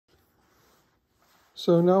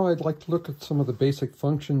So now I'd like to look at some of the basic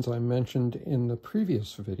functions I mentioned in the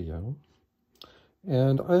previous video.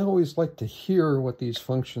 And I always like to hear what these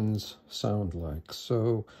functions sound like.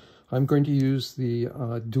 So I'm going to use the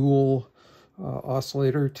dual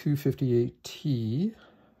oscillator 258T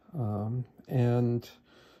and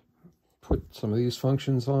put some of these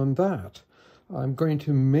functions on that. I'm going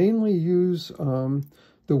to mainly use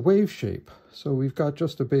the wave shape. So we've got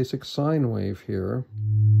just a basic sine wave here.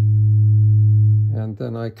 And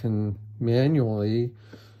then I can manually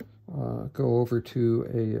go over to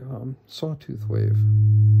a sawtooth wave.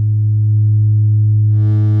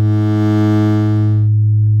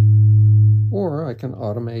 Or I can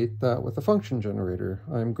automate that with a function generator.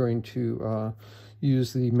 I'm going to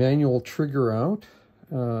use the manual trigger out.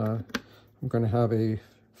 I'm going to have a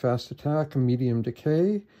fast attack, a medium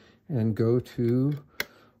decay, and go to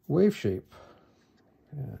wave shape.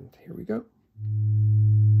 And here we go.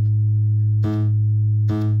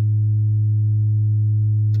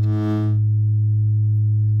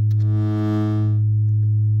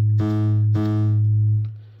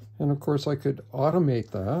 And of course I could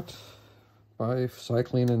automate that by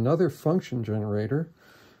cycling another function generator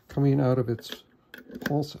coming out of its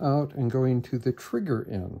pulse out and going to the trigger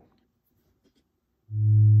in.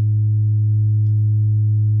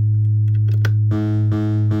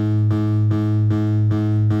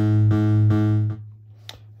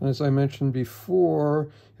 As I mentioned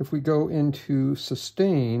before, if we go into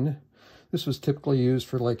sustain, this was typically used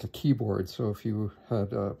for like a keyboard. So if you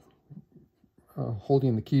had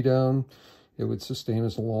holding the key down, it would sustain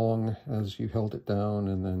as long as you held it down,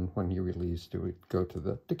 and then when you released, it would go to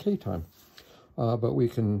the decay time. But we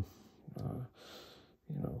can,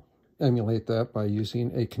 emulate that by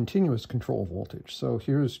using a continuous control voltage. So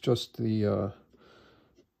here's just the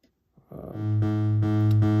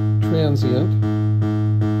transient.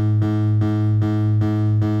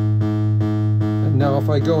 And now if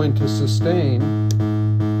I go into sustain,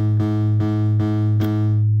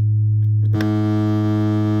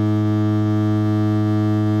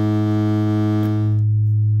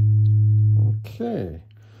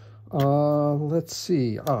 let's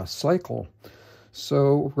see, cycle.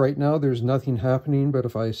 So right now there's nothing happening, but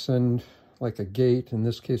if I send like a gate, in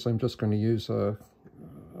this case I'm just going to use a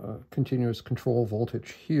continuous control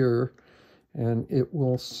voltage here, and it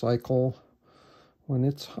will cycle when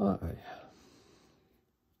it's high.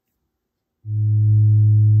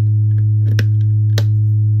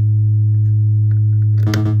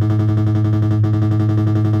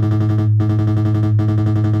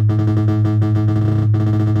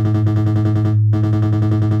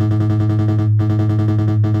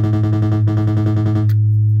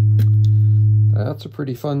 That's a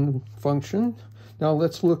pretty fun function. Now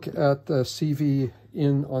let's look at the CV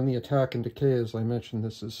in on the attack and decay. As I mentioned,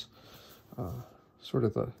 this is sort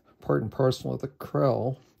of the part and parcel of the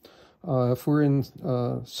Krell. If we're in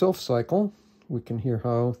self-cycle, we can hear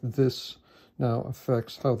how this now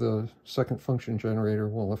affects, how the second function generator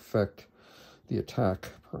will affect the attack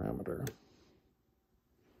parameter.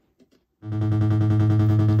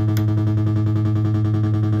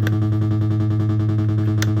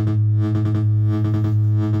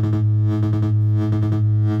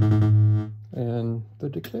 And the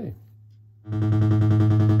decay.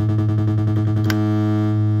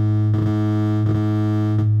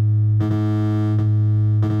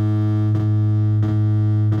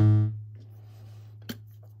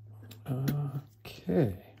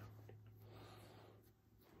 Okay.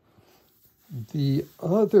 The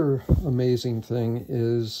other amazing thing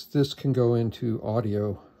is this can go into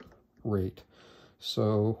audio rate.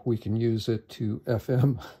 So we can use it to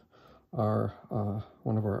FM our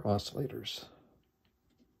one of our oscillators.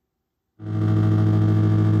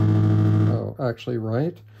 Oh, actually,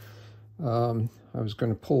 right. I was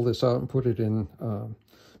going to pull this out and put it in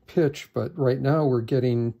pitch, but right now we're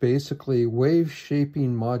getting basically wave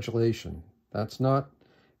shaping modulation. That's not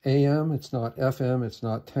AM, it's not FM, it's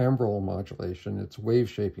not timbral modulation, it's wave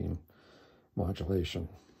shaping modulation.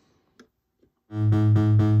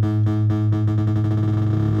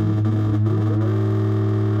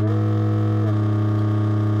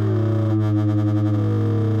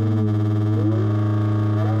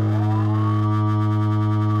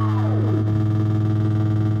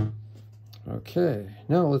 Okay,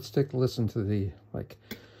 now let's take a listen to the,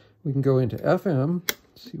 we can go into FM,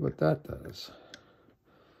 see what that does.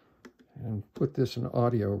 And put this in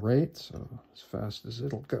audio rate, so as fast as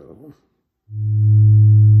it'll go.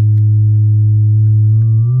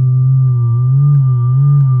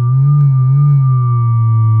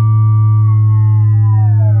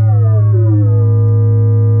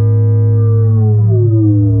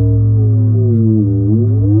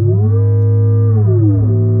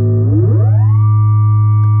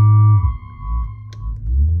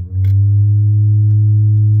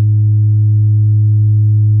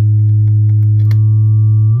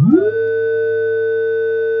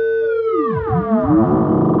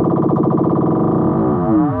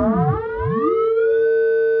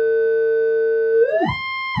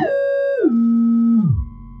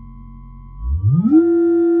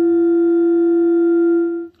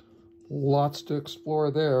 lots to explore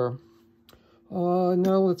there.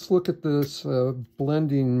 Now let's look at this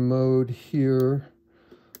blending mode here.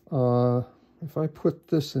 If I put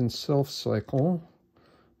this in self-cycle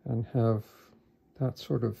and have that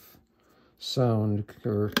sort of sound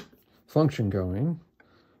or function going,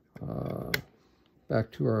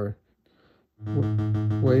 back to our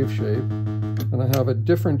wave shape, and I have a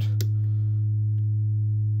different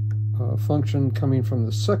function coming from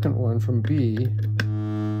the second one, from B.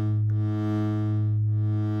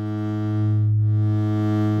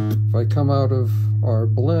 If I come out of our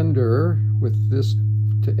blender with this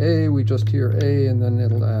to A, we just hear A, and then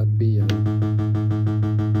it'll add B in.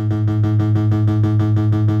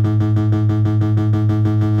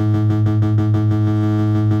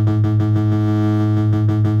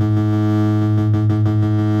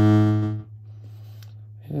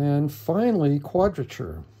 And finally,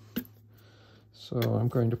 quadrature. So I'm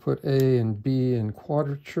going to put A and B in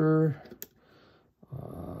quadrature.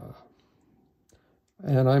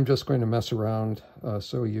 And I'm just going to mess around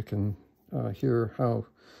so you can hear how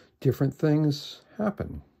different things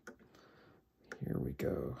happen. Here we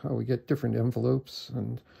go, how we get different envelopes,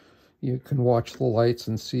 and you can watch the lights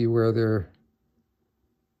and see where they're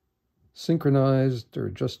synchronized or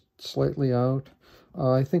just slightly out.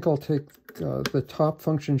 I think I'll take the top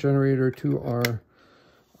function generator to our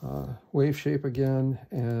wave shape again,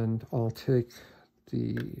 and I'll take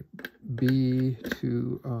the B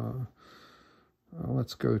to,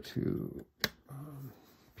 let's go to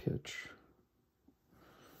pitch.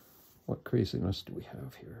 What craziness do we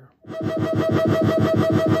have here?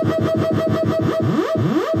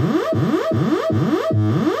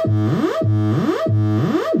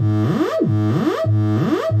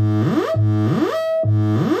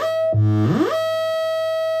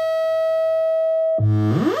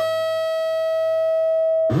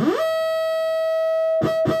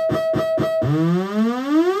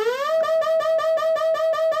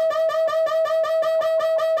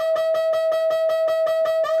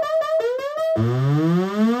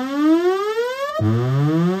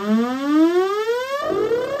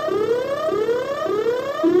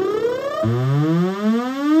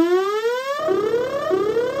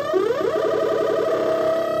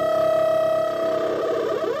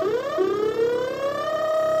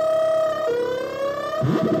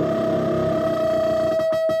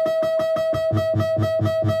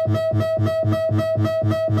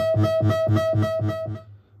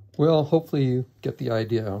 Well, hopefully you get the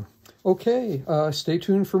idea. Okay, stay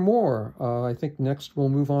tuned for more. I think next we'll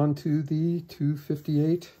move on to the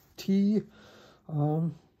 258T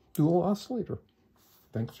dual oscillator.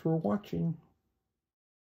 Thanks for watching.